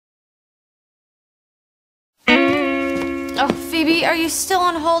Oh, Phoebe, are you still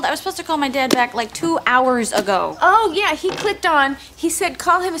on hold? I was supposed to call my dad back like 2 hours ago. Oh, yeah, he clicked on. He said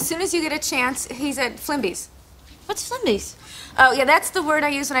call him as soon as you get a chance. He's at Flimby's. What's Flimby's? Oh, yeah, that's the word I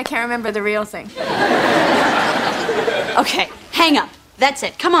use when I can't remember the real thing. Okay, hang up. That's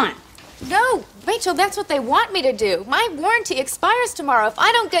it. Come on. No, Rachel, that's what they want me to do. My warranty expires tomorrow. If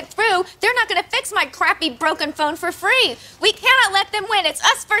I don't get through, they're not going to fix my crappy broken phone for free. We cannot let them win. It's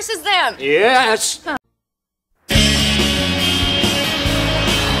us versus them. Yes. Huh.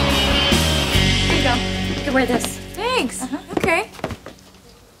 Here you go. You can wear this. Thanks. Okay.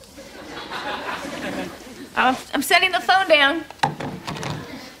 I'm setting the phone down.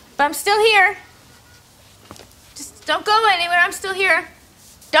 But I'm still here. Just don't go anywhere. I'm still here.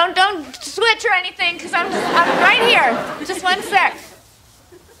 Don't switch or anything, because I'm right here. Just 1 sec.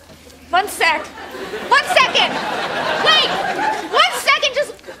 1 sec. 1 second. Wait. 1 second.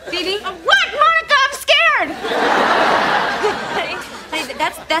 Just. Phoebe? What, Monica? I'm scared. Honey,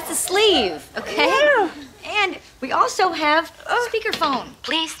 that's a sleeve, okay? Yeah. And we also have a speakerphone.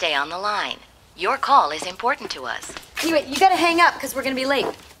 Please stay on the line. Your call is important to us. Anyway, you gotta hang up because we're gonna be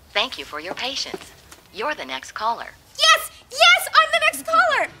late. Thank you for your patience. You're the next caller. Yes! Yes! I'm the next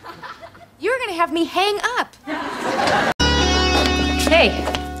caller! You're gonna have me hang up. Hey.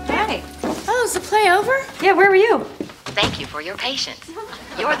 Hey. Oh, is the play over? Yeah, where were you? Thank you for your patience.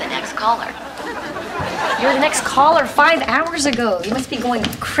 You're the next caller. You're the next caller 5 hours ago. You must be going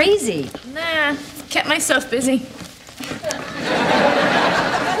crazy. Nah, kept myself busy.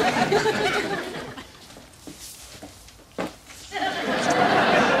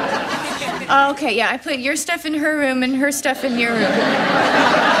 Oh, okay, yeah, I put your stuff in her room and her stuff in your room.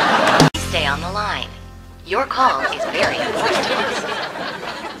 Please stay on the line. Your call is very important to us.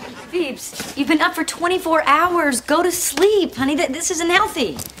 Phoebes, you've been up for 24 hours. Go to sleep, honey. This isn't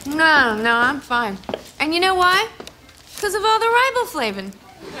healthy. No, I'm fine. And you know why? Because of all the riboflavin.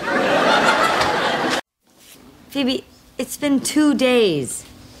 Phoebe, it's been 2 days.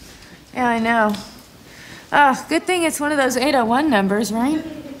 Yeah, I know. Oh, good thing it's one of those 801 numbers, right?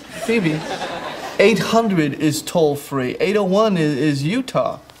 Phoebe, 800 is toll-free. 801 is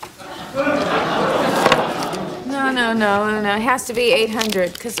Utah. No. It has to be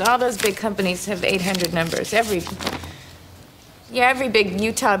 800, because all those big companies have 800 numbers. Every big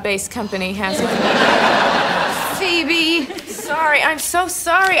Utah-based company has it. Phoebe! Sorry, I'm so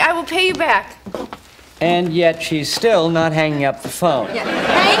sorry. I will pay you back. And yet she's still not hanging up the phone. Yeah.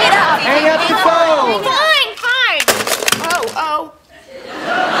 Hang it up! Hang up the phone! Fine. Oh.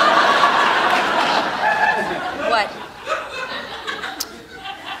 What?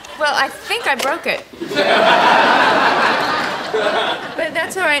 Well, I think I broke it. But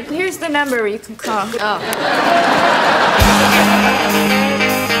that's all right. Here's the number you can call. Oh.